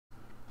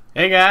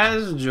Hey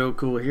guys, Joe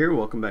Cool here.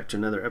 Welcome back to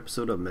another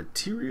episode of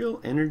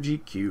Material Energy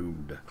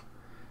Cubed.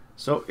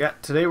 So yeah,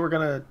 today we're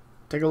gonna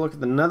take a look at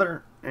the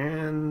Nether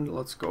and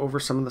let's go over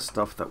some of the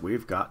stuff that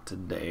we've got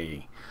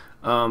today.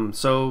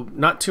 So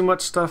not too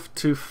much stuff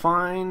to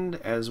find,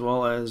 as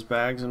well as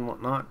bags and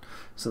whatnot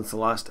since the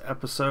last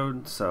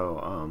episode.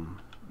 So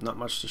not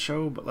much to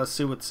show, but let's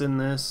see what's in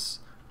this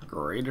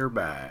greater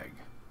bag.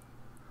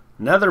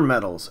 Nether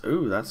metals.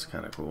 Ooh, that's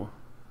kind of cool.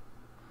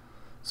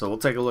 So we'll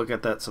take a look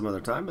at that some other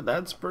time, but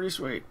that's pretty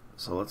sweet.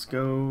 So let's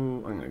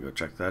go, I'm going to go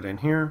check that in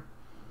here.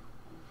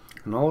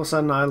 And all of a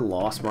sudden I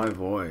lost my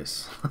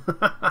voice.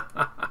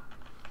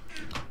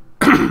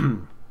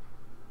 Isn't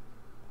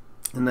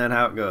that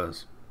how it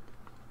goes?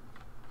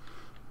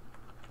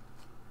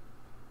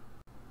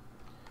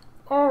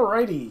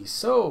 Alrighty,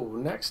 so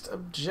next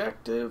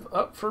objective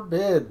up for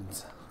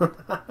bids.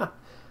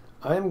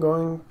 I'm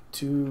going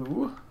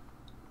to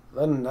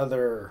the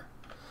Nether.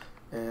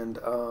 And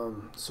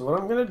so what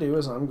I'm going to do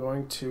is I'm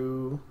going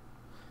to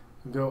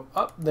go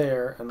up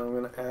there and I'm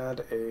going to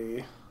add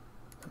an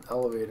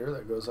elevator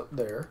that goes up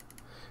there.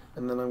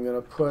 And then I'm going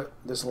to put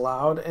this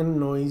loud and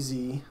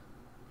noisy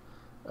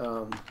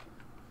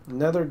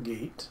nether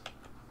gate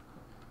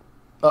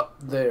up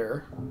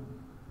there.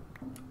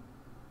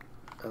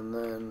 And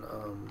then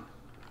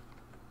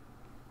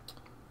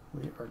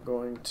we are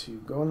going to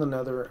go in the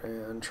Nether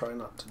and try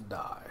not to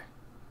die.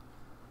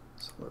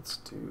 So let's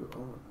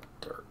do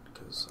dirt.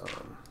 Because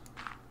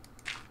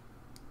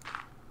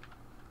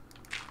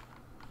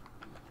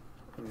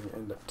I'm going to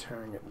end up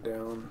tearing it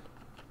down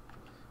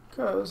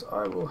because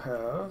I will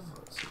have,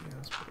 let's see,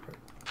 that's pretty good.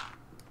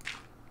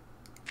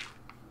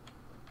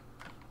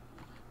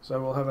 So I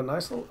will have a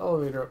nice little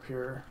elevator up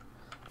here.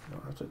 I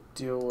don't have to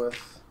deal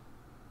with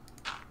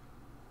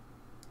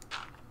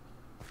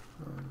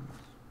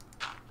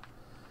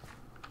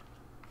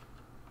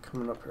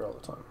coming up here all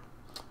the time.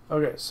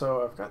 Okay,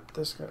 so I've got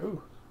this guy.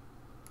 Ooh.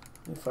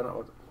 Let me find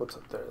out what's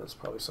up there. That's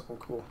probably something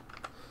cool.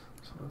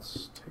 So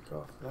let's take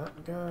off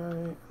that guy,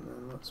 and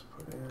then let's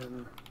put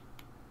in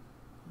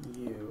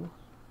you.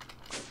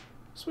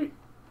 Sweet.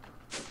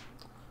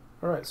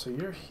 Alright, so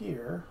you're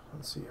here.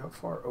 Let's see, how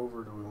far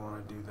over do we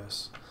want to do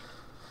this?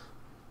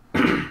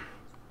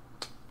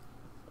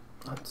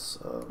 let's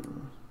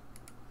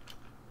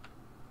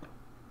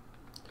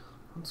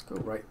go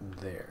right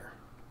there.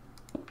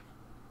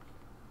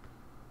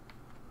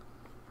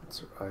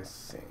 That's what I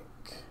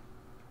think.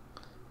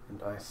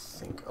 And I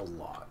think a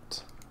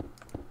lot.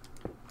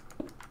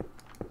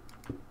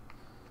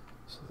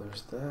 So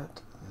there's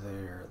that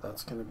there.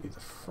 That's going to be the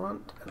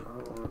front, and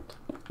I want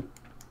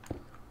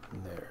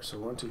there. So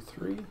 1, 2,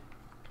 3.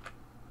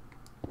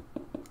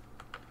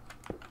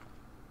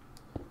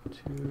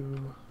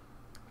 2,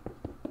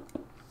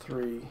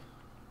 3.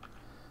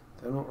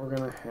 Then what we're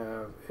going to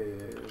have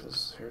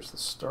is, here's the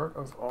start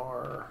of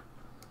our,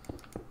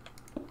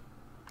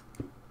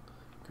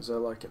 because I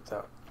like it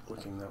that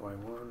looking that way.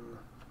 1,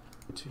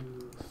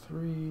 2, 3.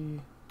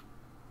 1,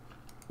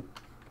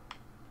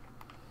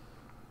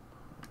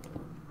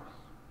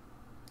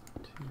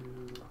 2.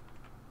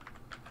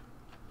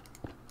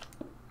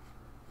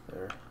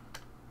 There.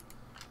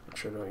 Make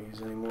sure I don't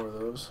use any more of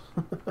those.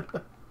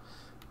 Let's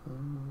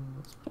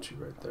put you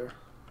right there.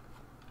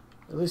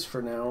 At least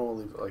for now, we'll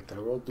leave it like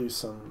that. We'll do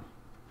something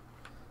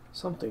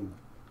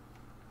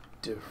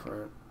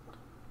different.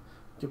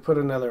 You could put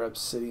another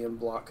obsidian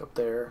block up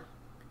there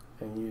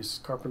and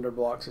use carpenter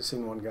blocks. I've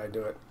seen one guy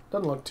do it.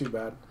 Doesn't look too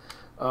bad.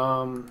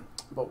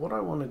 But what I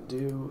want to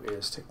do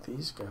is take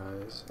these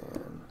guys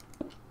and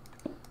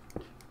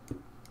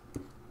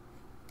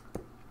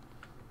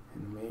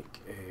make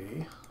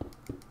a...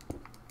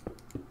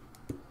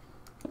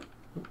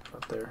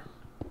 not there.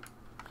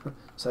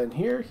 So in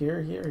here,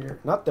 here, here,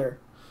 here. Not there.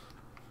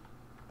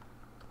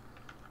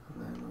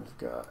 And then we've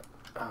got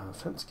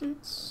fence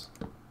gates.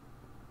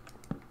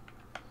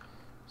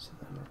 So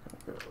then we're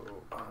going to go...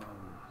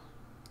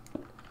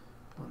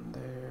 one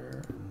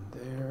there and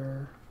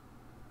there.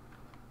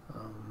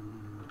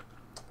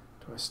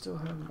 Do I still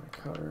have my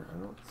cutter? I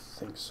don't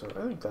think so.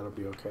 I think that'll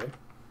be okay.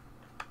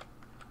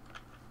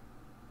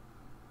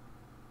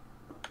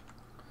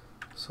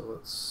 So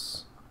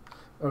let's...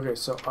 okay,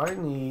 so I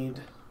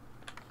need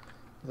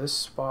this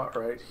spot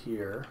right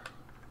here.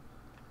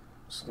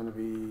 It's going to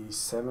be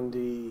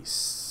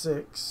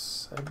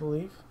 76, I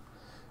believe.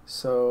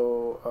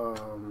 So,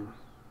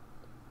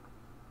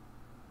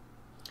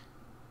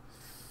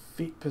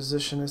 feet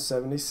position is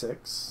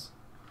 76.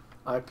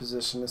 Eye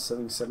position is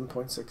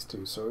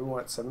 77.62. So we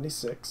want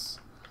 76.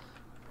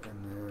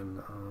 And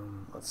then,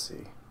 let's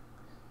see.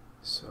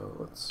 So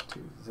let's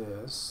do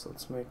this.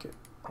 Let's make it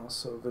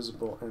also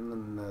visible in the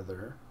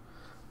Nether.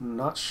 I'm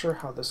not sure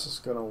how this is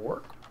going to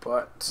work,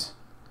 but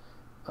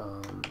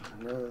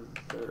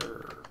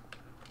Nether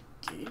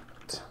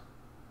gate.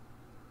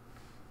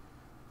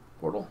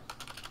 Portal.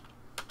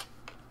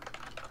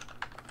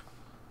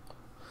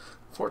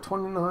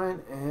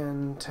 429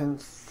 and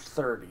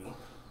 1030.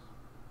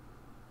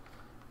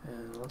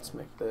 And let's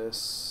make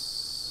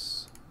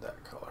this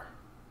that color.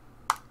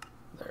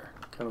 There.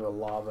 kind of a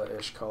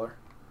lava-ish color.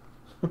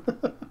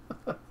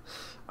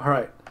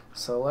 Alright,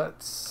 so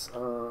let's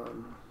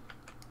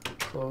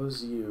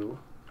close you.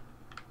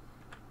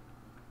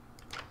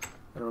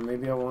 I don't know,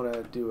 maybe I want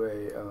to do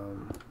a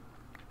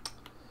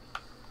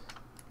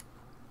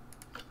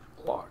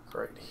block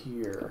right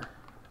here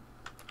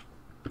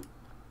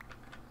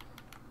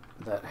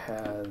that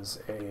has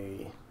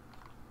a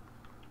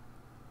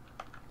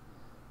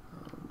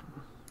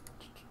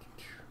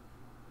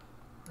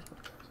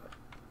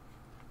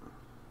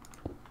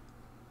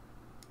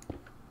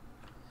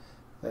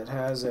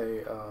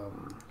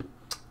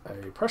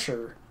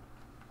pressure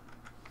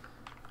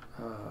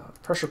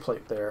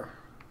plate there.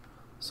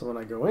 So when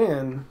I go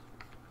in,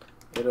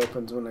 it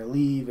opens. When I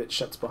leave, it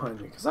shuts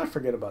behind me, because I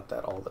forget about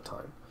that all the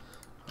time.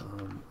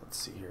 Let's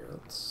see here.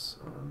 Let's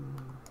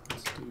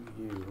do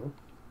you.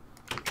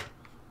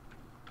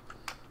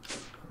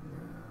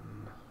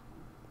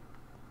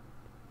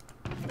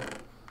 And then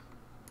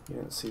you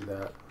didn't see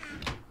that.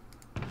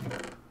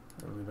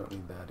 And we don't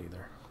need that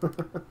either.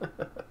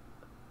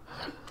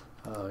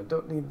 I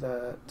don't need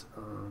that.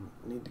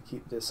 Need to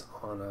keep this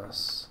on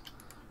us.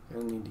 I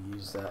don't need to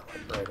use that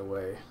like right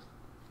away.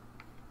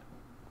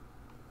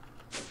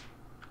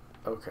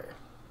 Okay.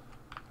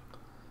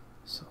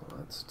 So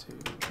let's do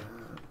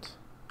that.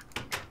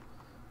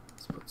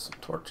 Let's put some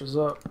torches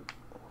up.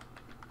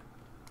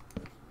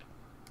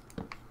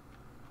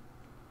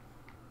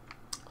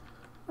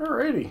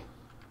 Alrighty.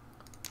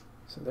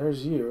 So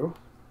there's you.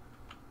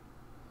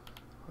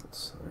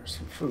 There's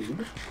some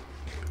food.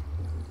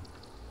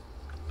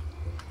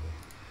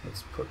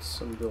 Let's put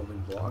some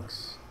building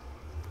blocks.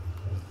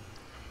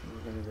 And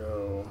we're going to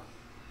go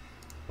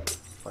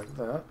like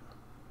that.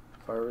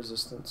 Fire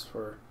resistance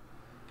for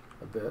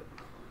a bit.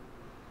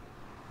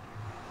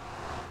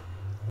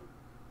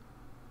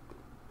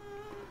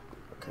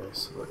 Okay,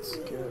 so let's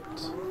get...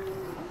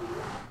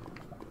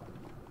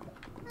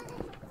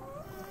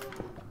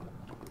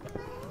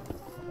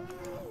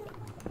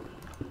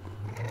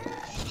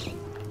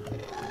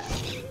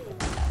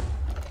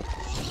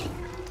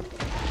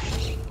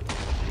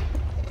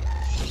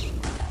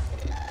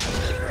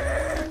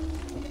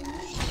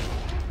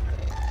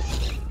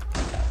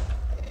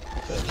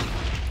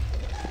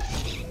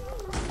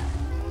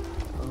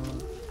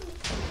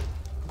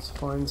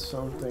 Find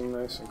something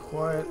nice and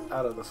quiet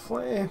out of the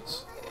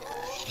flames.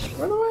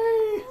 Run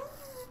away!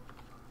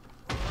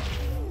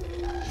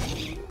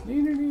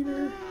 Neater,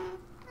 neater.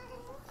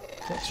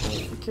 Catch me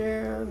if you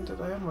can.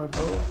 Did I have my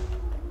bow?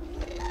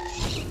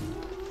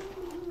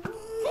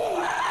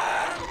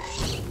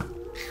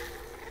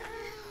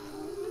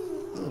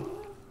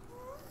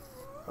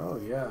 Oh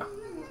yeah.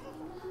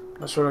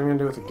 Not sure what I'm gonna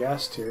do with the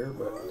gas tier,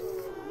 but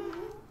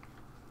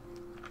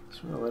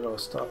just gonna let it all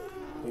stop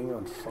being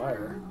on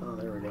fire. Oh,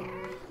 there we go.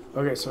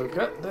 Okay, so we've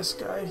got this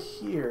guy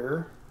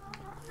here.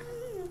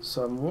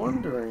 So I'm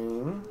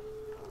wondering...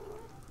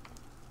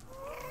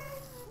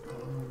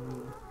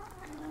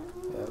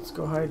 yeah, let's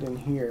go hide in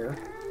here.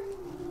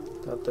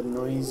 Without the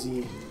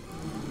noisy...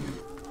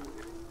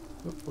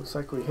 Oop, looks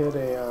like we hit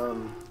a...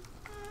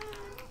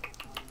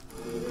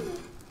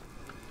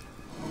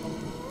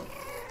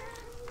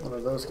 one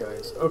of those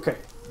guys. Okay.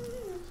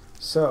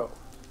 So...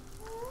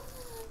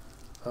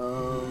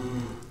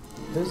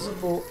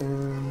 visible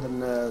in the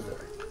nether.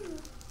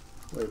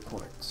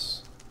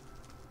 Waypoints.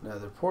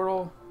 Nether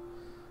portal.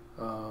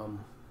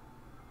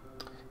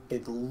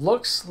 It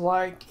looks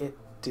like it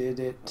did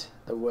it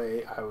the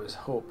way I was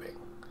hoping.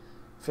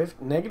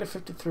 Negative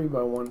 53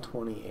 by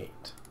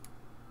 128.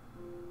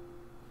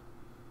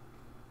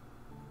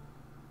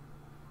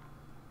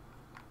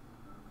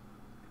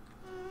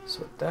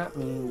 So what that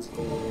means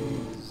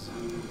is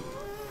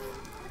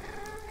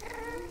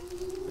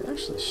it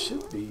actually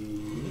should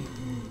be...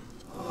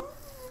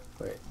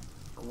 wait.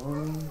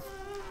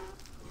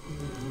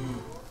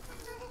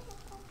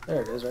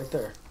 There it is, right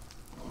there.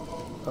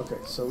 Okay,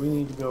 so we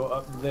need to go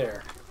up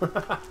there.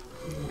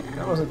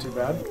 That wasn't too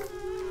bad.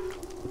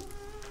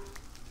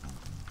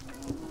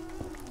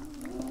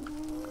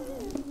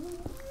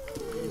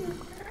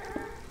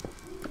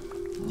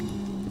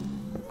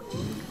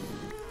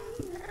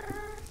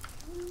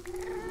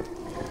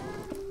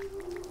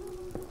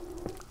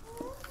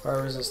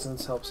 Fire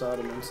resistance helps out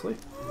immensely.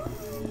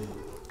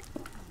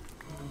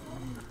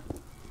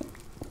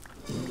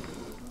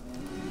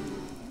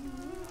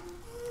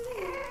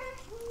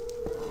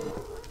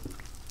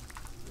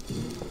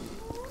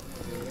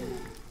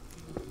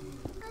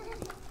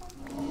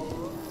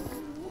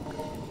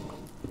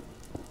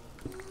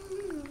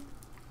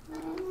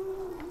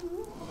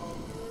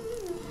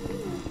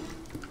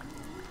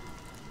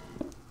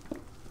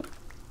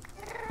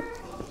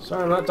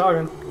 Sorry, I'm not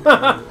talking.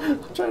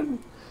 I'm trying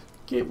to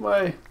keep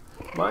my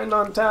mind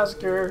on task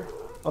here.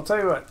 I'll tell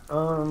you what.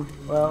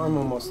 Well, I'm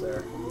almost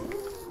there.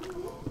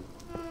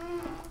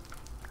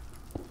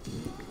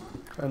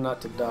 Try not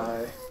to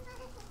die.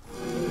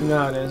 You know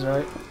how it is,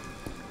 right?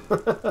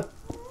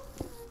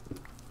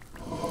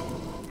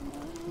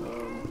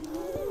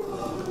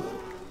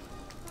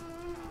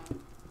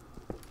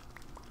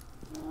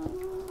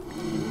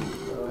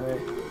 Oh, hey.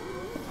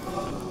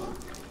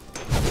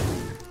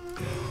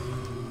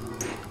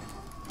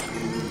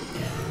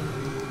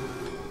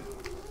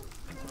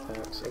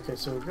 Okay,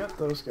 so we've got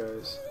those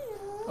guys.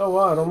 Oh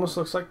wow, it almost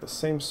looks like the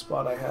same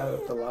spot I had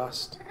at the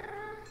last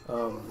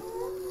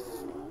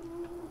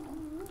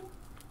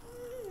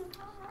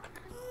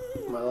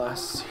my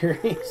last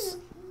series.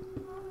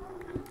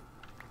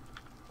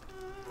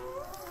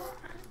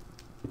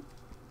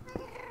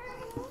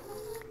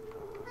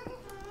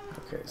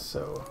 Okay,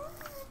 so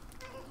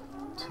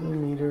 2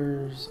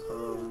 meters,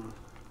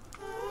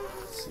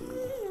 let's see,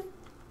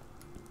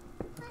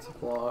 that's a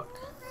block,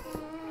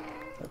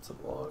 that's a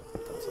block,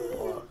 that's a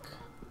block.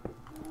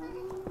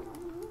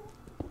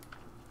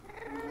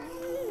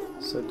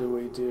 So do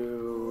we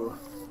do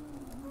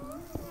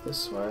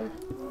this way?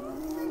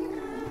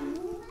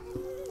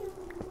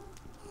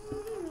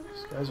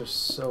 These guys are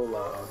so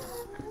loud.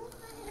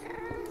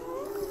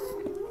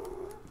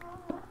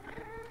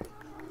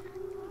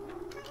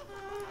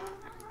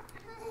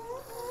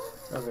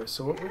 Okay,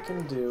 so what we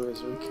can do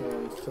is we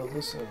can fill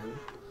this in.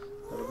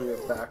 That'll be a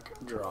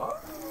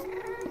backdrop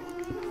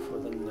for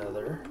the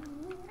nether.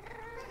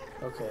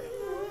 Okay.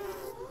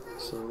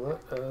 So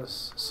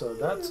so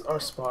that's our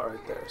spot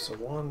right there. So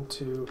 1,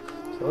 2,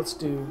 so let's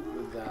do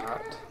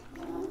that.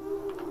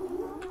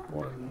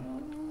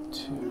 1,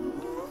 2,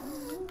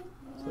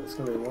 so it's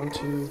gonna be 1,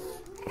 2,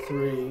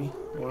 3,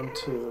 1,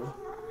 2,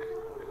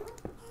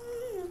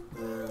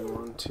 and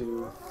 1,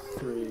 2,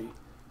 3,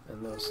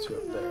 and those two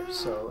up there.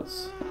 So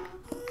let's,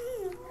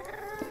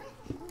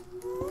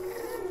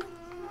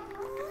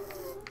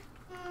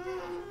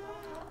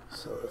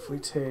 so if we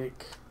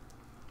take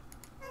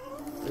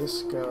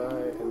this guy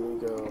and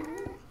we go,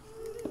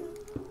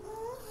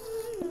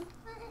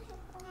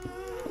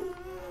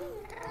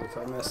 if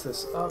I mess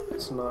this up,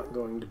 it's not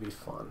going to be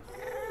fun.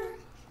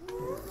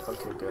 And,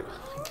 okay, good.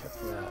 I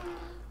kept that.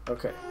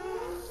 Okay,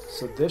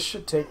 so this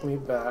should take me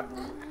back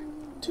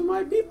to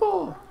my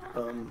people.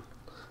 What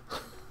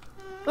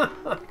do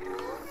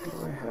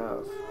I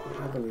have? I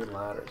don't have any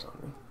ladders on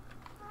me.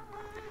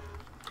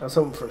 I was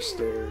hoping for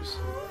stairs,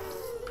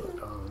 but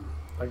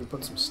I can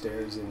put some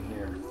stairs in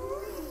here.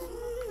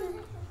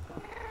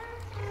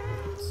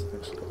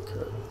 Actually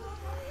could.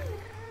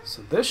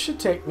 So this should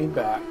take me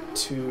back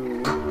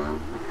to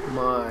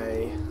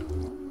my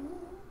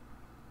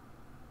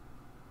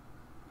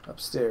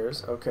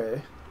upstairs.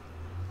 Okay.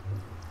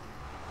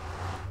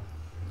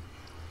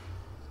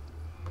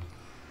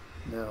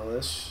 Now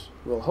this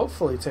will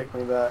hopefully take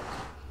me back.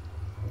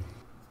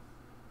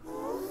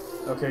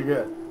 Okay,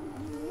 good.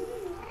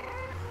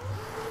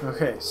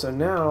 Okay, so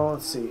now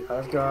let's see.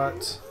 I've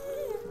got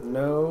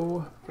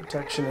no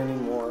protection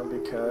anymore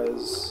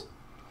because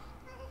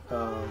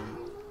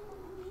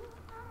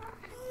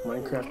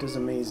Minecraft is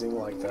amazing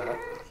like that.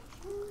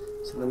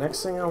 So the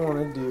next thing I want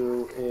to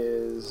do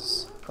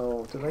is,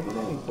 oh, did I get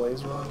any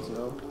blaze rods?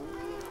 No.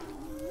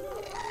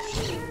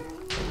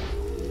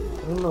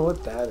 I don't know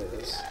what that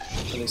is.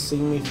 Are they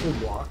seeing me through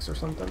blocks or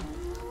something?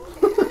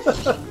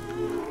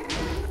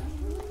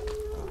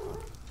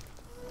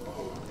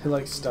 They're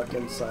like stuck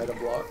inside of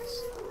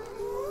blocks.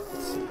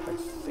 Let's see, I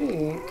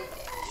think.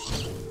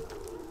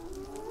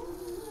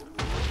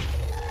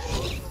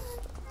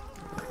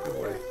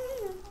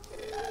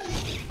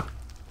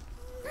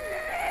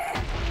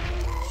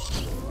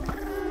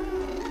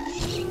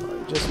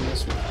 Just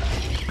missed me.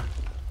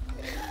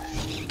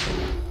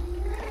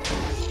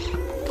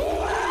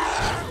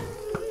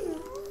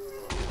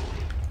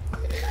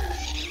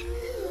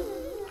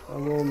 I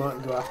will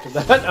not go after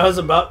that. I was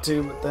about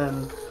to, but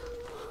then...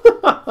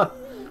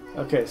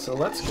 Okay, so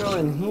let's go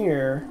in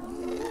here.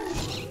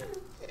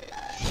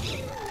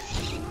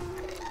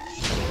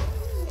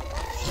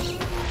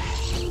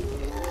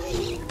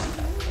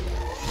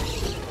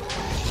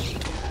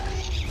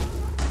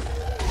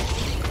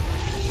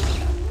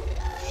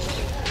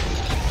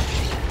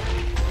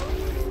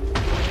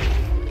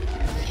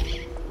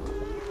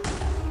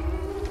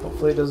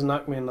 Hopefully it doesn't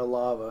knock me into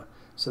lava.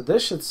 So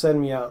this should send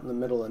me out in the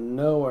middle of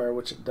nowhere,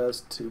 which it does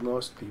to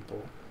most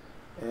people.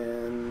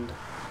 And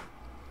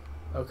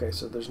okay,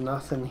 so there's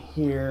nothing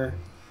here.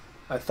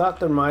 I thought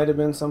there might have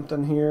been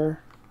something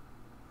here,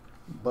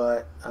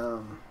 but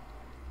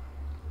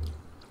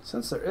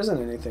since there isn't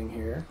anything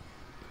here,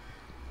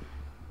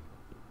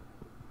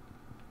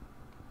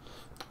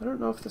 I don't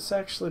know if this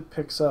actually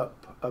picks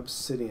up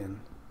obsidian.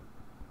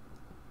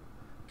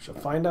 Shall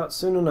find out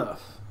soon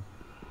enough.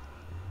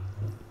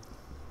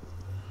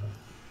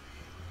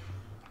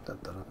 Dun,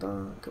 dun, dun,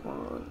 dun. Come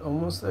on,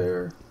 almost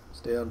there.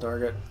 Stay on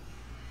target.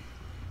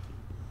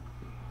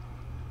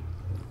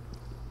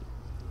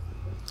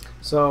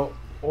 So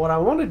what I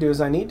want to do is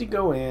I need to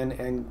go in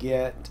and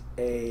get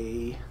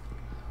a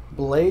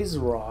blaze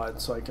rod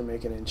so I can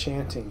make an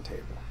enchanting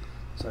table.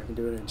 So I can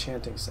do an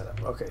enchanting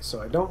setup. Okay, so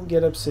I don't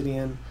get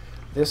obsidian.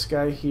 This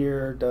guy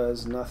here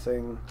does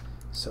nothing.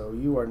 So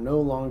you are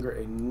no longer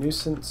a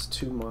nuisance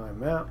to my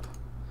map.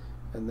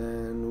 And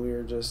then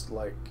we're just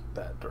like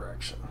that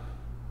direction.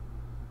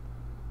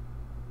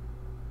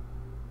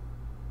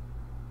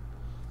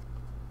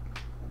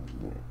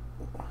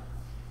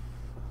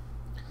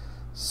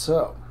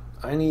 So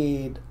I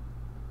need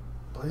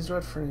blaze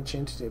rod for an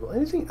enchanting table.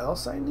 Anything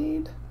else I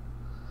need?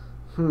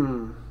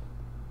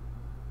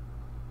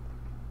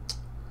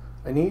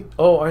 I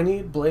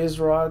need blaze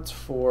rods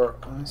for,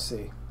 let me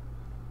see.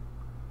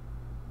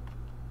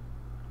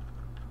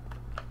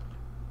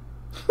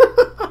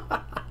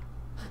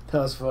 That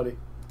was funny.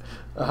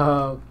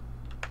 Oh,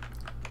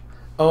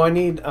 I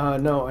need,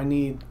 no, I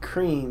need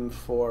cream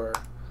for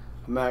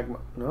magma.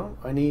 No,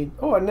 I need,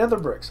 oh, nether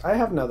bricks. I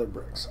have nether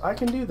bricks. I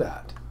can do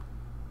that.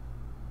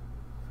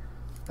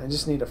 I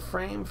just need a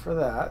frame for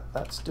that.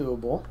 That's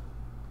doable.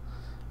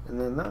 And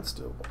then that's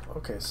doable.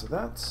 Okay, so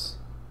that's,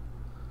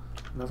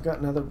 and I've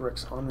got nether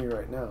bricks on me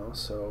right now,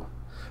 so,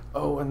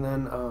 oh, and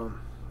then,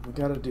 we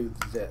gotta do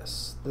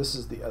this. This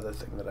is the other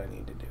thing that I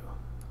need to do.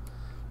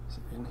 Is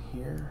it in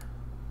here?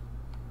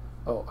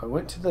 Oh, I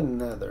went to the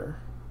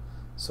nether,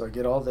 so I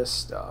get all this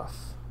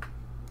stuff.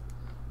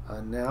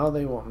 Now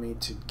they want me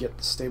to get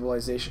the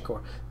stabilization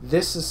core.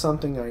 This is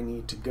something I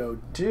need to go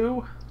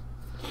do,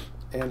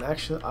 and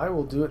actually I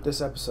will do it this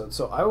episode.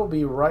 So I will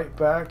be right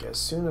back as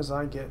soon as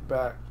I get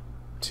back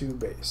to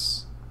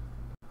base.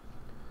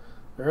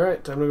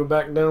 Alright, time to go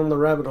back down the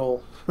rabbit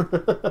hole.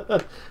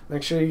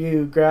 Make sure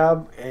you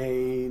grab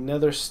a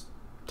nether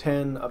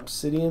 10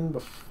 obsidian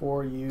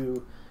before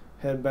you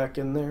head back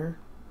in there.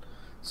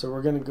 So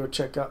we're going to go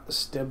check out the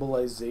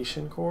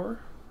stabilization core.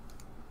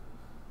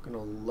 I'm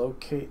going to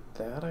locate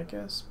that, I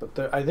guess. But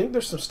there, I think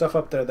there's some stuff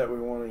up there that we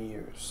want to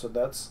use. So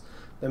that's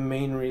the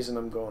main reason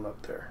I'm going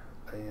up there.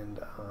 And,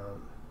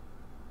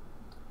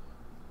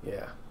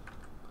 yeah.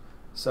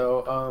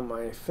 So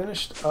I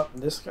finished up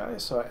this guy.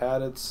 So I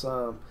added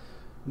some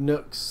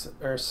nooks,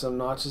 or some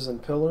notches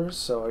and pillars.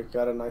 So I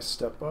got a nice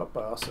step up.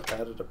 I also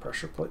added a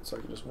pressure plate so I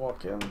can just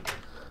walk in.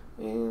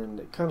 And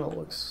it kind of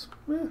looks,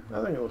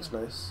 I think it looks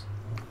nice.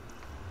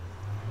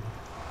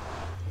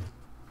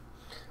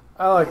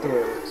 I like the way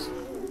it looks.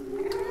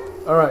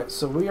 Alright,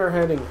 so we are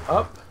heading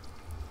up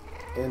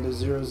into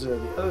 00.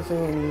 The other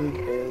thing we need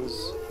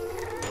is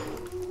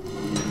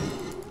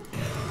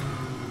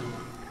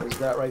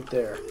that right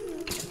there.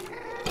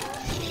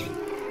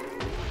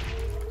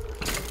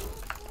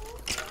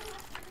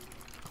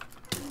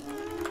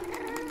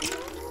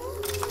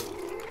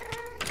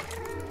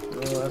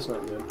 No, that's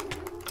not good.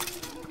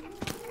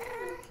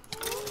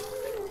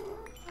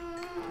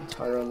 Let's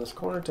hide around this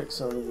corner, take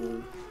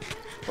some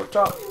pork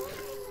chop.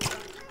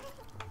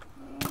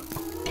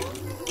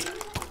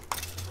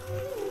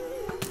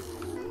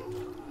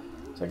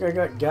 Think I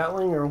got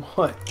Gatling or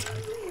what?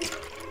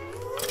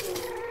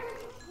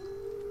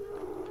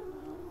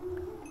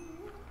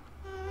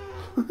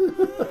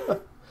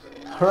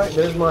 Alright,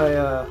 there's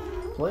my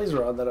blaze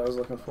rod that I was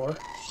looking for.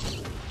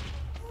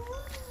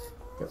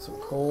 Got some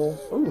coal.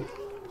 Ooh!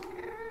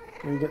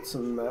 Let me get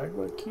some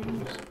magma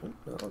cubes.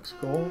 That looks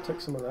cool. Take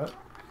some of that.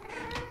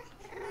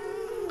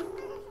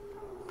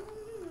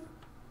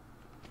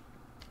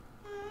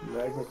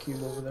 Magma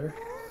cube over there.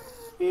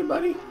 Hey,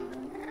 buddy!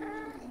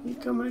 You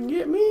coming and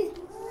get me?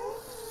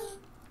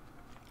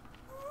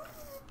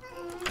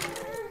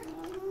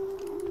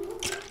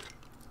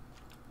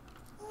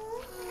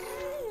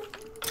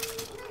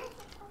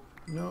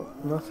 Nope,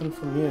 nothing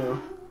from you.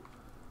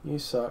 You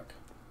suck.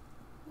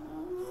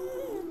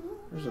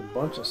 There's a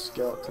bunch of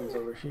skeletons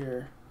over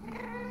here.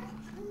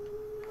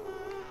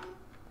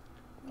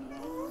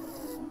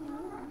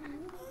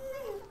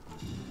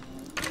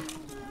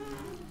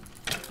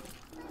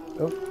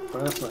 Oh,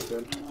 well, that's not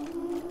good.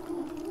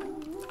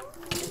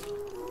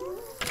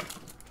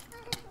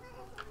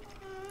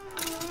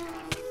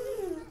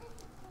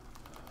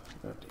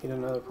 I have to eat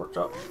another pork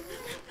chop.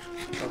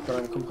 Not that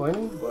I'm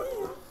complaining, but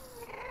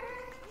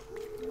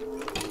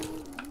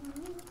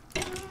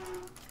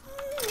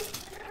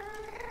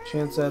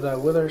chance at a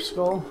wither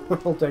skull.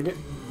 I'll take it.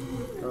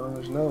 Oh,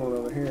 there's another one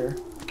over here.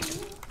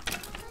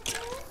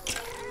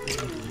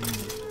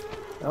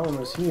 That one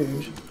was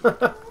huge.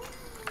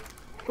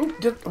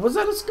 Oop, was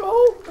that a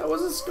skull? That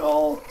was a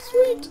skull.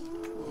 Sweet.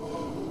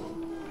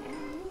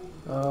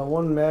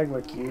 One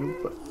magma cube,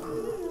 but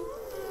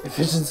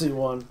efficiency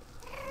 1.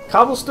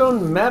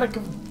 Cobblestone Matic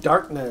of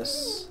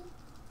Darkness.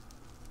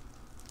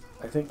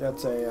 I think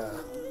that's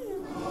a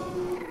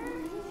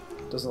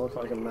doesn't look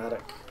like a matic.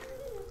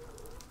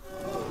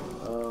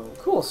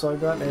 Cool, so I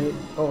got a...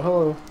 Oh,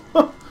 hello.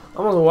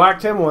 Almost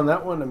whacked him one.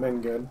 That wouldn't have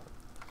been good.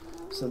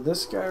 So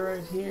this guy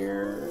right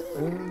here...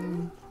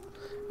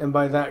 and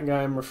by that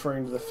guy, I'm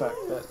referring to the fact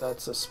that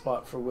that's a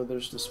spot for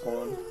withers to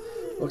spawn.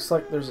 Looks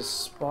like there's a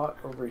spot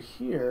over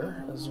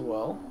here as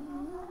well.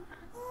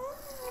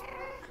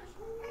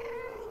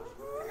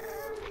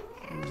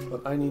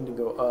 But I need to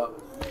go up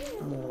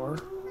more.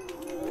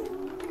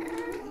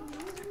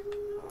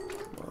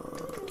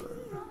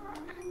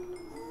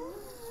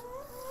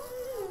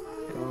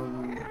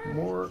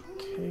 More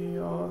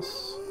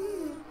chaos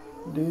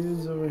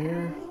dudes over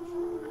here.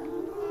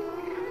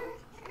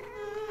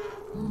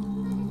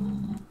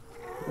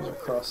 There's a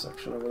cross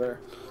section over there.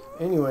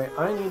 Anyway,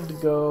 I need to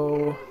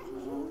go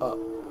up.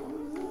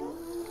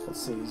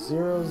 Let's see,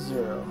 0,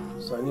 0.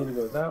 So I need to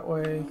go that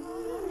way, and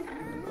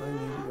I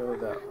need to go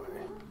that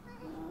way.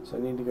 So I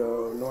need to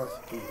go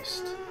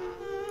northeast.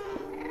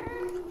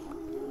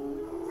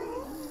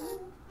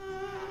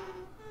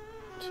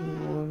 2,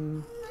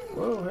 1.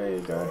 Whoa, hey,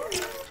 guy.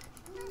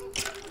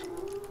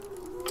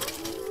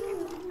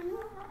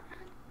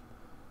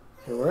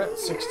 Okay, we're at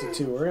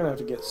 62. We're gonna have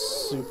to get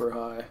super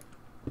high.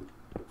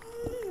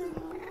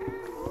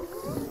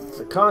 It's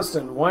a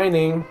constant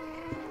whining.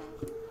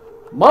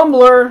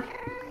 Mumbler!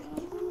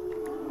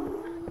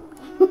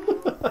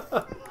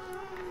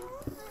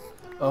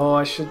 Oh,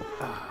 I should...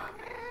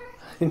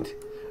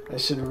 I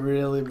should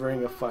really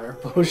bring a fire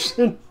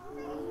potion.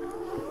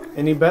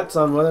 Any bets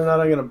on whether or not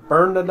I'm gonna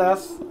burn to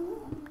death?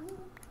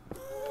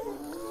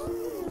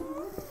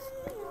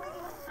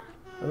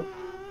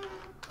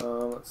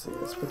 Let's see,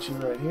 let's put you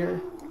right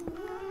here.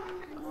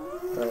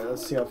 Alright,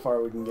 let's see how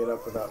far we can get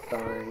up without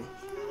dying.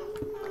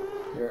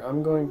 Here,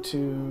 I'm going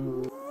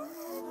to...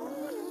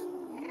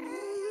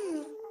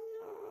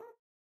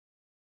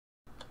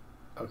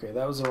 Okay,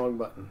 that was the wrong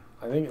button.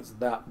 I think it's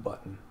that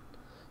button.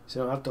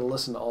 So you don't have to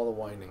listen to all the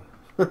whining.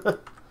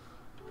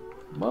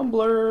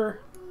 Mumbler!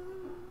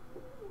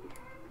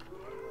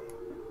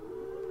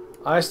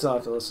 I still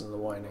have to listen to the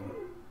whining.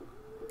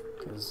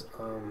 Because,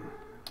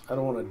 I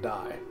don't want to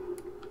die.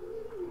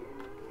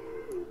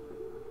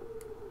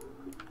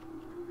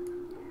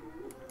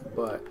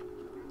 But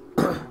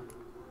I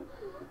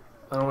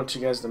don't want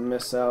you guys to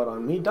miss out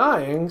on me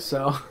dying,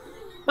 so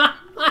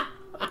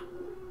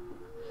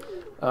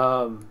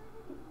so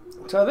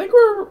I think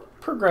we're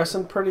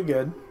progressing pretty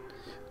good.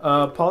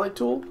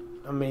 Polytool,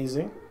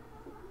 amazing,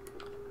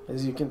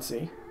 as you can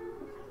see.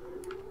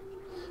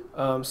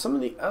 Some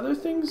of the other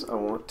things I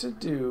want to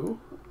do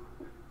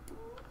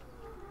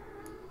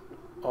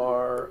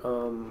are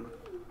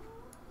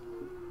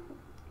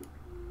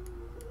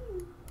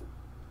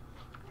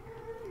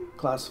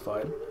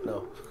classified.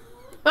 No.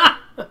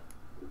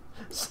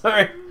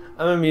 Sorry,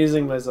 I'm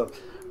amusing myself.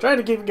 Trying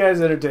to keep you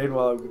guys entertained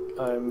while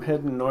I'm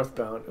heading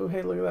northbound. Oh,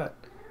 hey, look at that.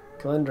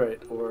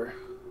 Calendrite, or...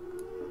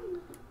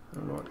 I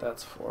don't know what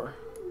that's for.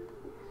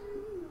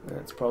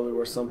 That's probably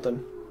worth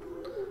something.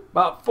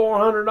 About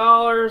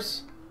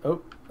 $400.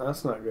 Oh,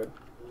 that's not good.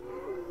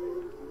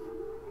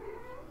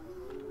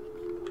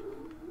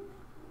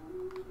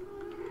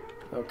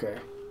 Okay.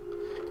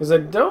 Because I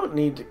don't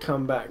need to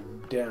come back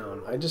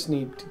down. I just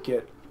need to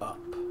get up.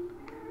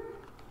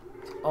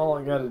 That's all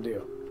I gotta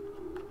do.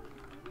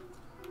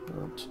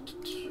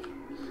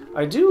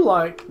 I do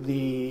like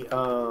the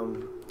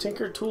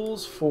Tinker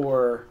tools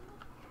for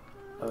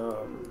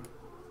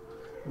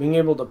being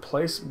able to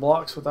place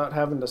blocks without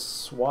having to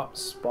swap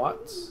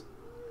spots.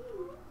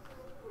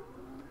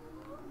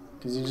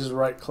 Because you just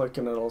right click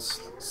and it'll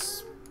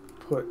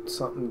put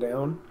something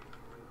down.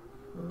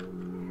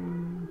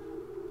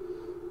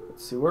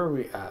 Let's see, where are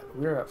we at?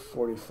 We're at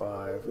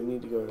 45. We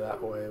need to go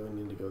that way. We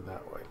need to go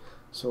that way.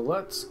 So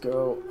let's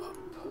go up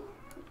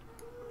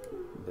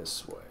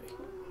this way.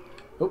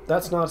 Oh,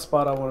 that's not a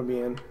spot I want to be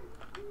in.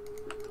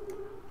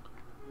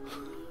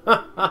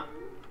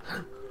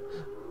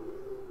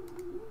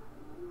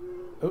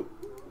 Oh,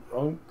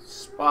 wrong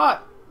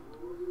spot.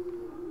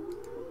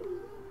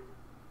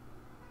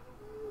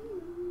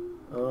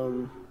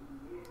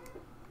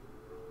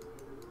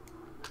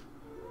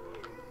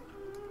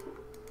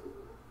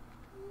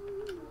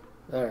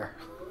 There.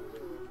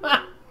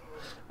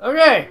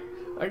 Okay,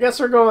 I guess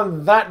we're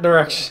going that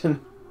direction.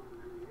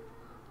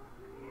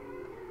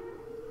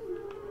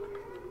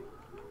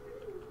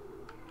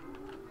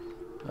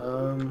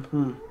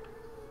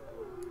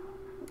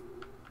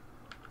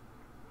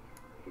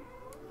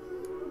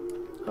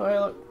 Oh, hey,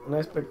 look,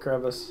 nice big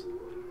crevice.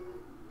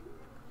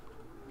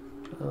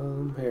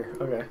 Here,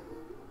 okay.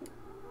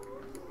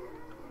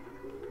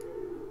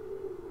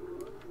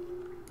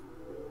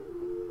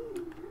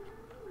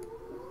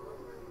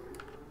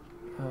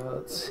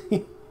 Let's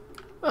see.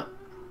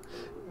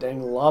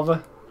 Dang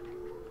lava.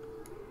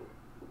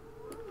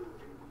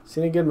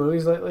 Seen any good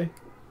movies lately?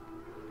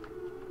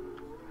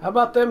 How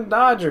about them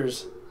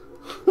Dodgers?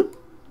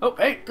 Oh,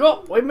 hey,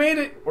 cool. We made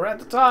it. We're at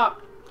the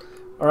top.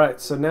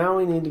 Alright, so now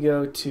we need to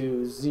go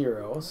to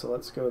 0. So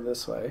let's go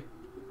this way.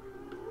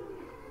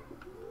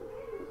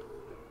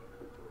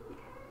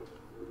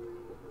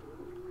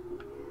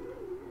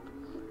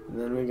 And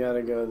then we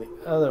gotta go the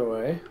other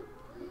way.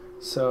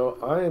 So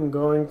I am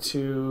going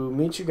to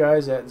meet you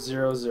guys at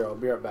 0, 0. I'll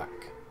be right back.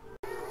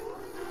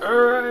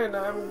 Alright,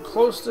 I'm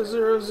close to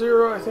 0,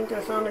 0. I think I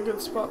found a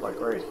good spot, like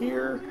right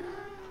here.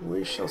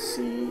 We shall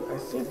see. I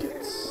think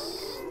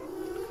it's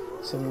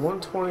some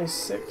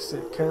 126.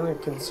 It kind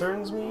of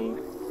concerns me,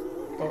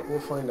 but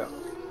we'll find out.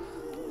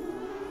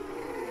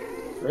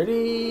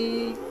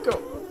 Ready,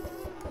 go.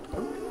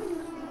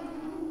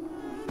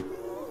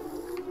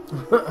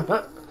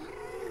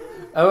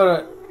 That would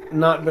have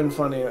not been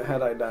funny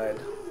had I died.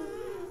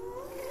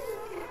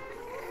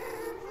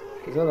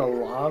 Is that a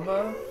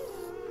lava?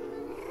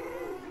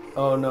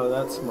 Oh no,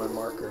 that's my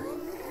marker.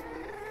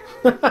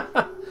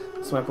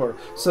 That's my portal.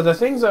 So the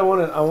things I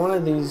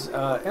wanted these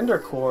ender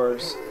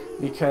cores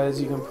because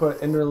you can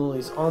put ender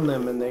lilies on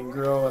them and they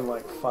grow in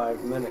like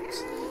 5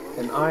 minutes.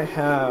 And I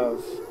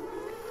have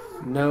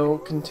no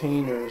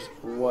containers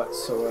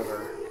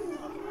whatsoever.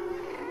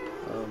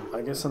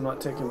 I guess I'm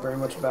not taking very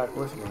much back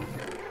with me.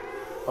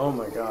 Oh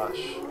my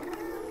gosh.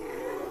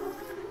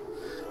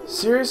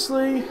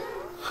 Seriously?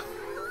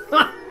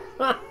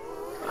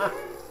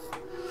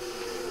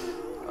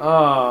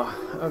 Oh,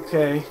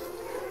 okay.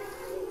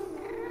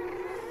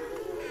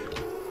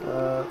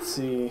 Let's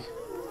see.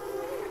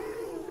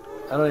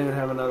 I don't even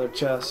have another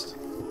chest.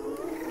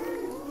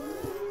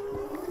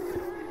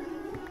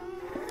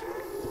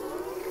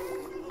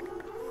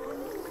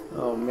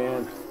 Oh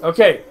man.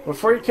 Okay,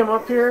 before you come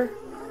up here,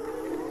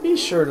 be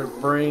sure to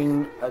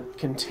bring a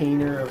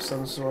container of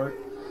some sort.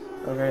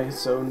 Okay,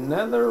 so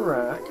nether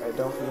rack, I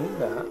don't need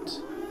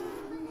that.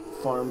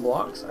 Farm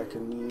blocks, I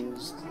can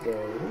use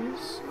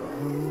those.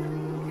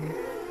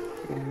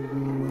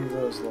 Move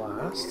those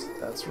last.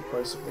 That's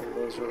replaceable.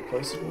 Those are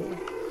replaceable.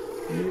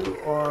 You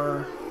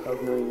are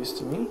of no use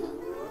to me.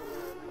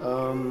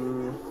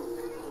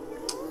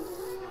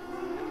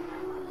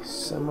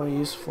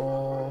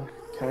 Semi-useful,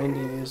 kinda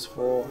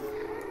useful,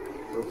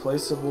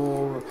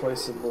 replaceable,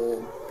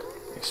 replaceable,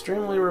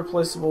 extremely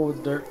replaceable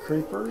with dirt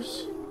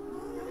creepers.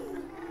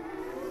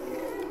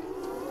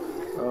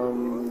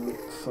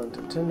 Flint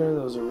and tinder,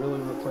 those are really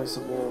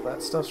replaceable.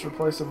 That stuff's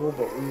replaceable,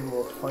 but we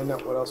will find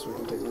out what else we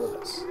can take with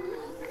us.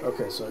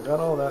 Okay, so I got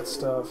all that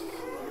stuff.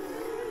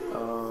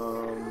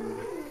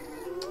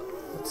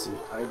 Let's see,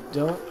 I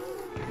don't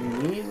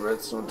need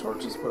redstone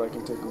torches, but I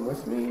can take them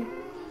with me.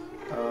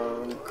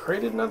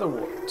 Created nether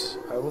wart,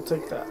 I will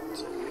take that.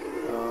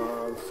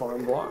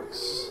 Farm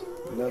blocks,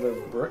 nether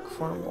brick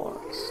farm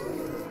blocks,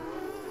 nether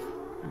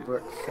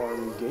brick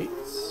farm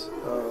gates,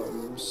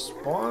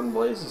 spawn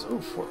blazes, ooh,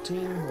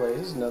 14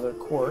 blaze, nether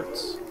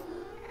quartz,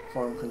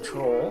 farm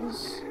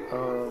controls,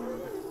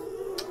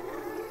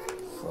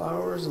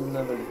 flowers and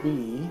nether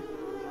bee,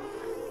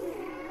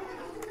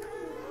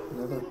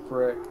 nether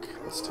brick,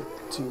 let's take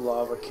the 2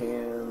 lava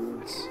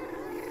cans,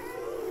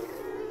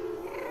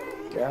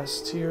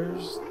 gas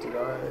tiers, did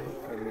I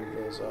move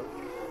those up?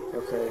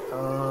 Okay,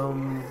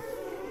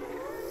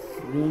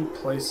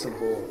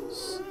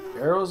 replaceables,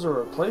 arrows are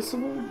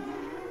replaceable?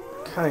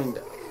 Kind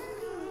of.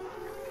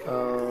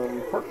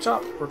 Pork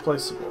chop,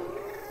 replaceable.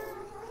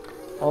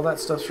 All that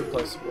stuff's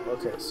replaceable.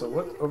 Okay, so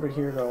what over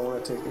here do I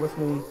want to take with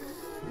me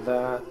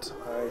that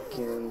I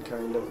can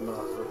kind of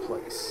not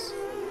replace?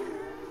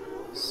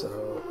 So,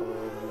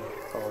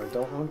 oh, I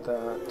don't want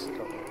that. Don't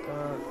want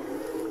that.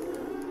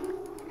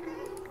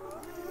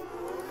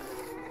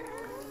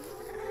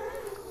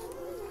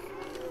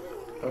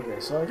 Okay,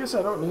 so I guess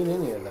I don't need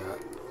any of that.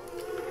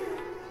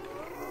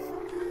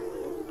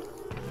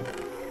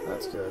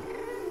 That's good.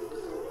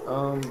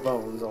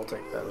 Bones, I'll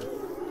take them.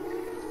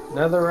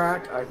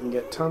 Netherrack, I can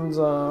get tons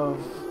of.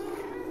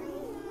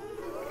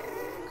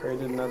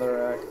 Created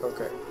netherrack,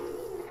 okay.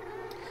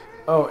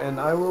 Oh, and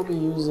I will be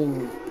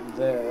using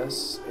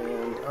this,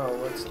 and, oh,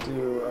 let's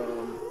do,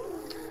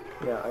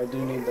 yeah, I do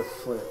need the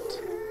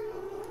flint.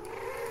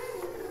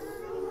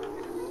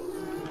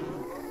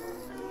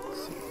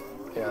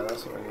 Yeah,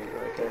 that's what I need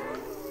right there.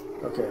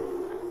 Okay.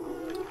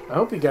 I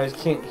hope you guys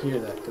can't hear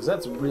that, because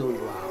that's really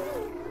loud.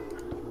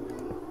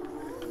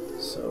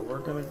 So we're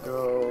gonna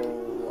go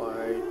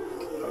like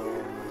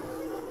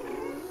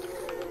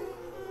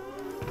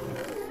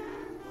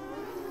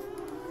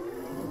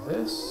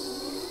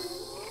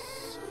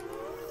this,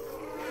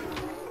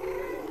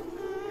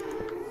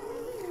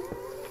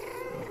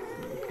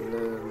 and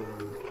then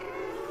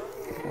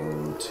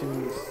 1,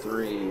 2,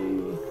 3,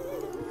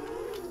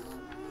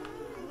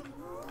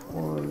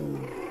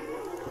 1,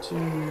 2,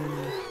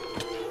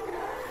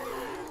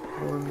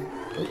 1,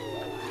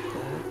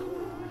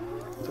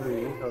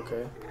 3,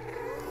 okay.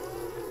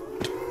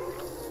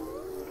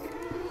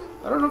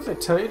 I don't know if they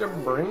tell you to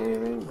bring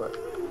anything, but...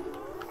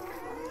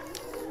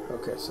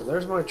 Okay, so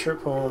there's my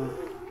trip home.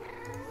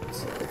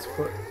 Let's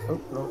put...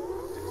 Oh, no.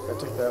 I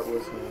took that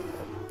with me.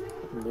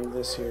 Leave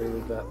this here,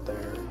 leave that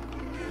there.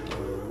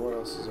 What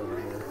else is over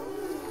here?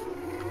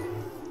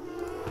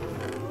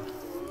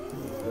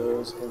 Leave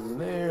those in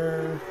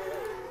there.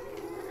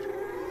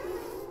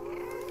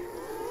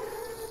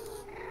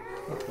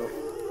 Oh, no.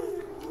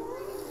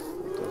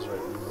 Put those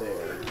right in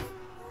there.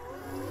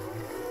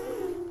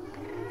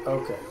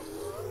 Okay.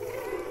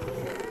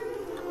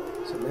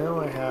 So now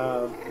I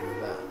have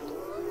that.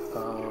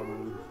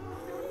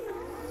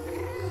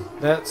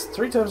 That's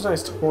 3 times 9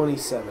 is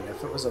 27.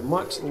 If it was a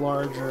much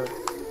larger,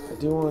 I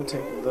do want to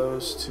take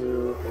those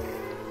two, and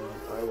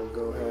I will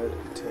go ahead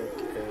and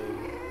take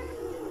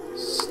a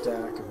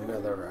stack of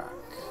netherrack.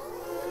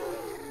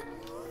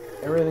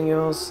 Everything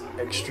else,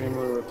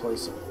 extremely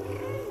replaceable.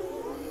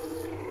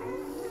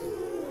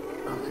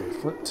 Okay,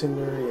 flint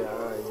tinder,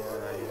 yeah.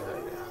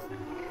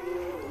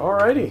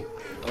 Alrighty,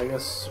 I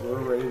guess we're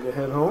ready to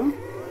head home.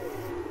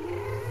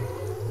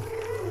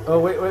 Oh,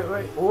 wait.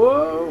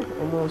 Whoa,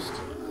 almost.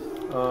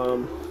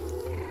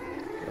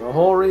 The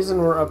whole reason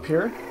we're up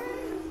here.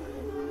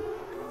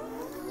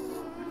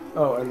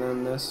 Oh, and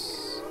then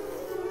this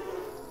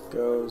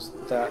goes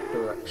that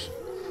direction.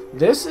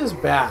 This is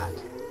bad.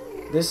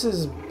 This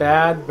is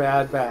bad.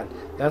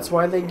 That's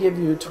why they give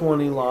you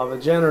 20 lava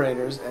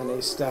generators and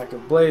a stack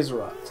of blaze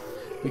rods.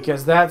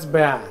 Because that's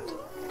bad.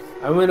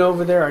 I went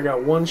over there, I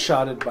got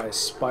one-shotted by a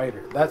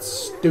spider. That's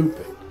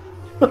stupid.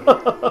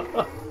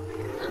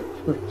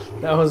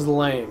 That was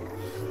lame.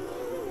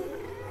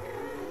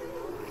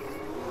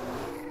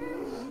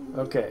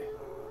 Okay.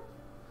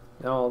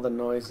 Now all the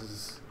noise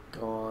is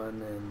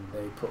gone and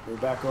they put me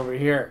back over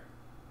here.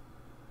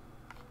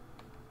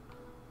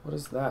 What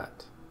is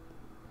that?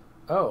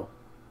 Oh.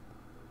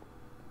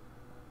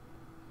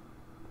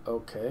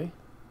 Okay.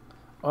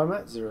 Oh, I'm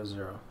at 0,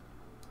 0.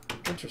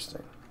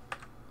 Interesting.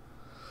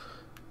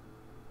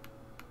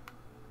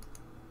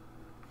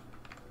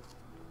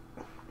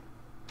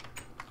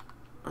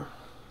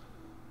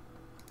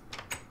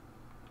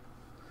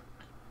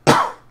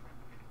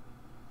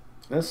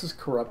 This is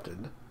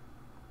corrupted.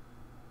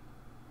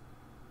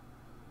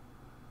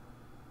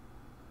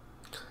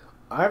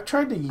 I've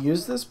tried to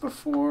use this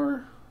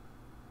before.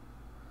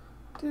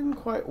 Didn't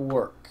quite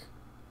work.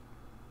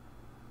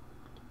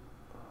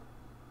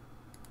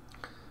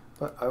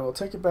 But I will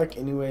take it back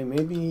anyway.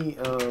 Maybe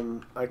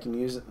I can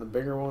use it in the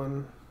bigger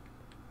one.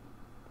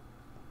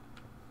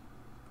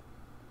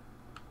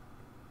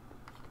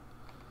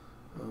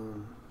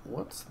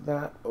 What's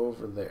that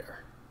over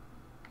there?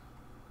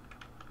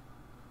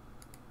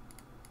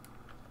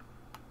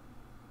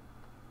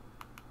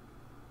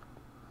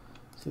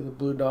 See the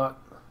blue dot?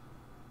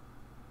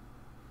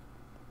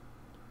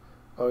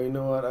 Oh, you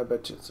know what? I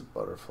bet you it's a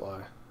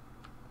butterfly.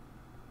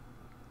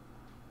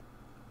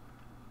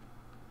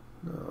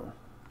 No.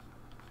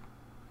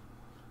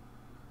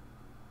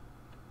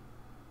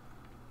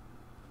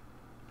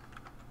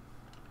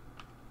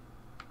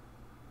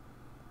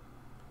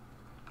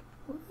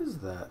 What is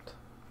that?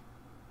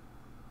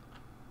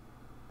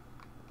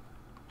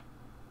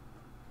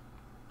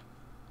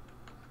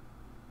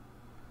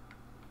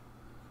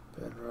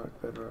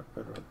 Bedrock, bedrock,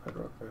 bedrock,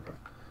 bedrock,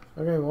 bedrock.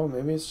 Okay, well,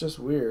 maybe it's just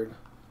weird.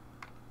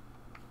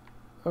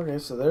 Okay,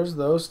 so there's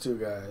those two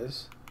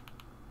guys.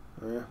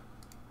 Yeah.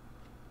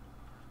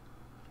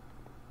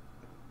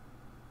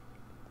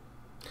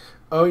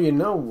 Oh, you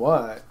know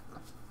what?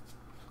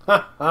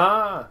 Ha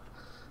ha!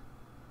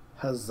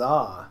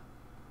 Huzzah!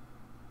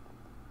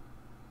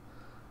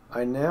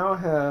 I now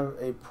have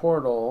a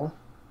portal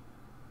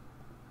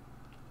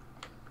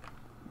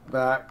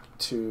back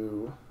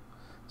to...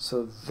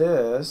 So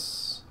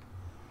this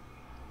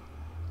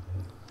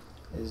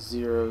is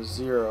 0,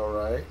 0,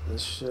 right?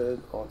 This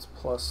should... Oh, it's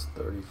plus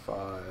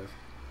 35.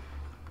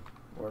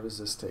 Where does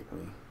this take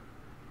me?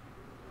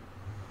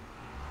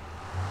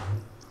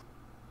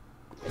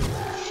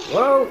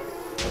 Whoa!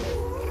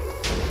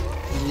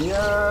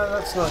 Yeah,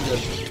 that's not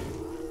good.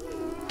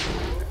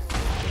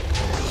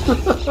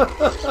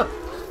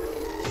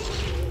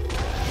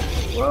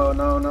 Whoa,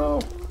 no, no.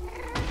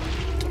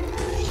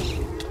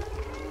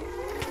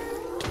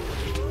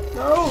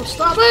 No,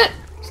 stop it!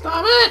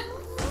 Stop it!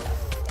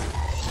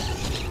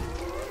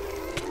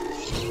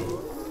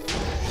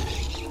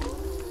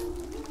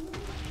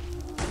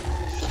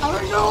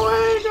 Stop it, go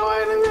away,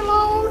 leave me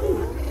alone!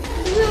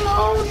 Leave me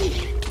alone!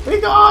 Be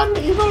gone,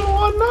 evil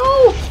one,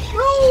 no!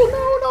 No,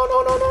 no, no, no,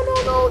 no, no, no,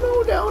 no,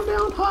 no, down,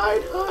 down,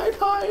 hide, hide,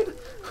 hide.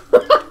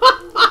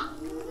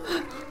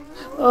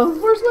 Oh,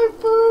 where's my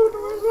food?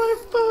 Where's my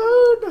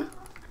food?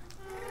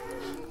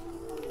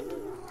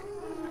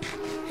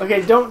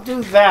 Okay, don't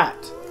do that.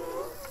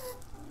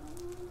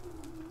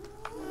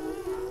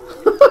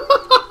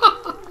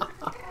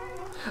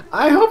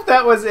 I hope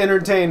that was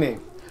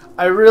entertaining.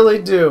 I really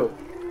do.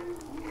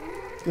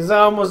 Because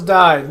I almost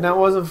died, and that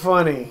wasn't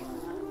funny.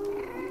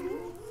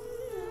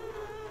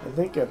 I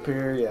think up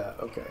here, yeah,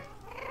 okay.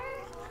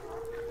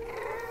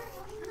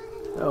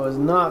 That was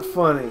not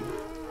funny.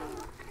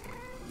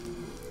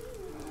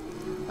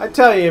 I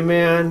tell you,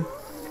 man,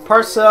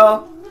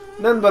 Parcel,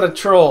 nothing but a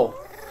troll.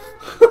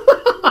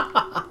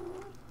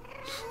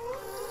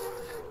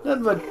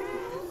 Nothing but,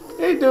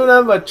 he ain't doing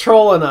nothing but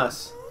trolling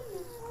us.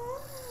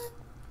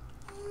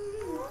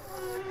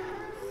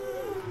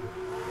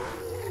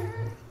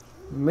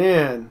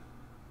 Man.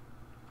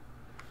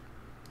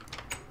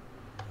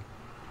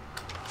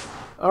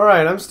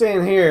 Alright, I'm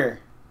staying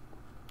here.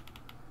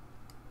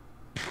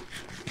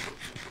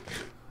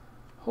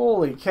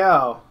 Holy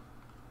cow.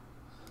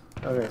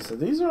 Okay, so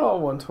these are all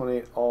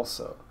 128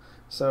 also.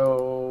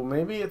 So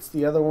maybe it's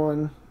the other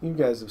one. You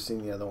guys have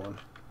seen the other one.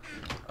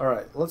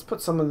 Alright, let's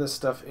put some of this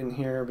stuff in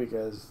here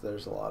because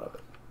there's a lot of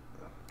it.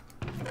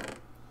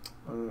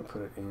 I'm going to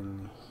put it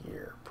in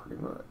here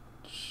pretty much.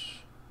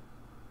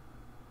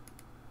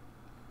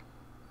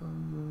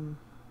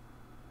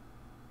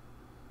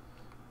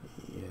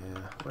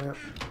 Yeah, well,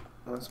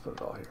 let's put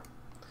it all here.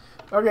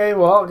 Okay,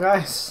 well,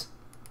 guys,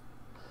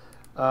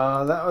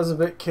 that was a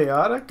bit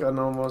chaotic and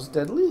almost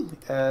deadly,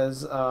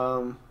 as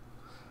all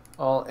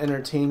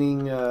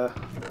entertaining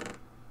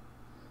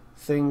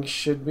things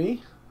should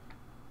be.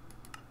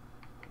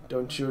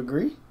 Don't you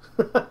agree?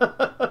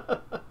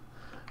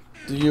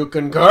 Do you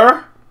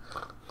concur?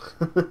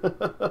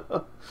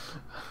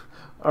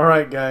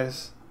 Alright,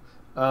 guys.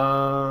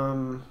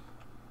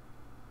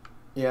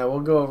 Yeah, we'll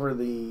go over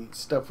the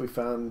stuff we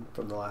found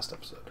from the last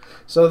episode.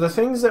 So the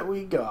things that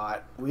we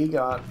got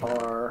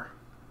are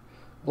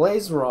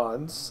Blaze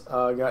rods.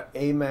 Got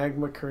a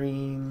magma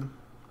cream.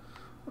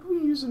 What are we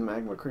using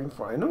magma cream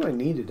for? I know I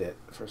needed it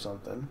for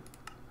something.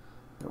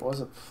 It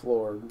wasn't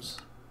florbs.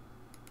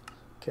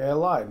 Okay, I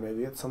lied.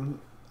 Maybe it's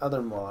some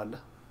other mod.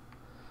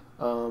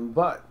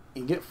 But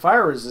you get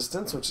fire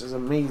resistance, which is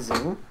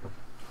amazing.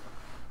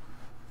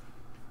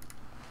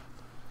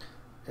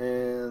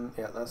 And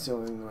yeah, that's the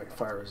only thing like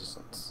fire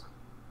resistance.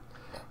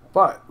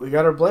 But we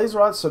got our blaze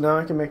rods, so now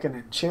I can make an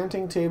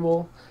enchanting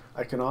table.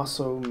 I can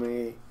also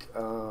make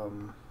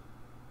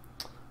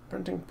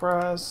printing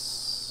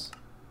press.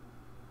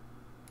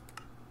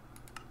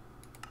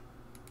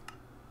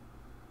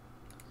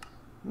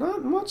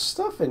 Not much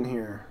stuff in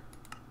here.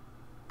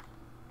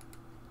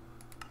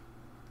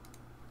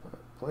 But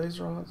blaze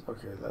rods.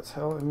 Okay, that's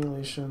hell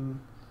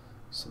emulation.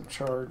 Some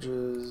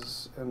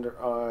charges, ender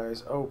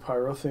eyes. Oh,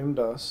 pyrotheum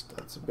dust.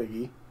 That's a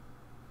biggie.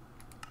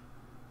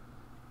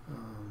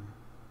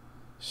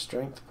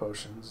 Strength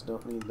potions.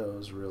 Don't need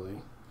those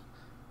really.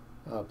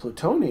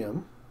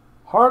 Plutonium.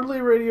 Hardly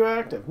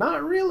radioactive.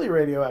 Not really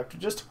radioactive.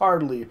 Just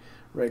hardly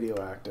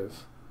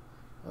radioactive.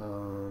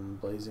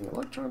 Blazing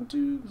electron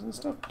tubes and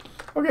stuff.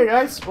 Okay,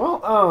 guys.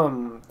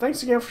 Well,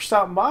 thanks again for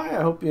stopping by.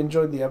 I hope you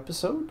enjoyed the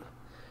episode.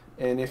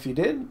 And if you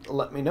did,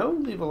 let me know.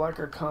 Leave a like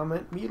or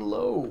comment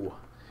below.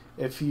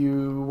 If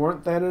you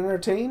weren't that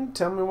entertained,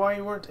 tell me why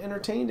you weren't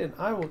entertained, and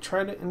I will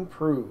try to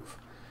improve.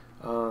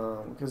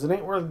 Because it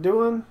ain't worth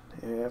doing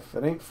if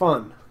it ain't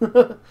fun.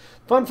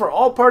 Fun for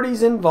all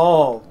parties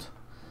involved.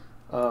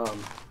 So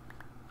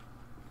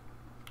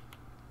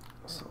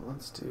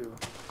let's do.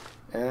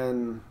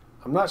 And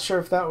I'm not sure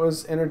if that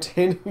was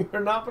entertaining or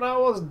not, but I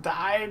almost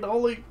died.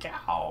 Holy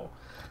cow.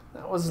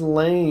 That was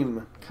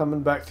lame.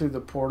 Coming back through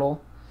the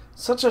portal.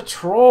 Such a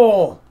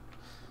troll.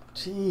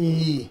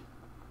 Gee.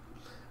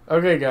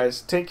 Okay,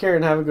 guys. Take care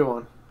and have a good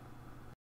one.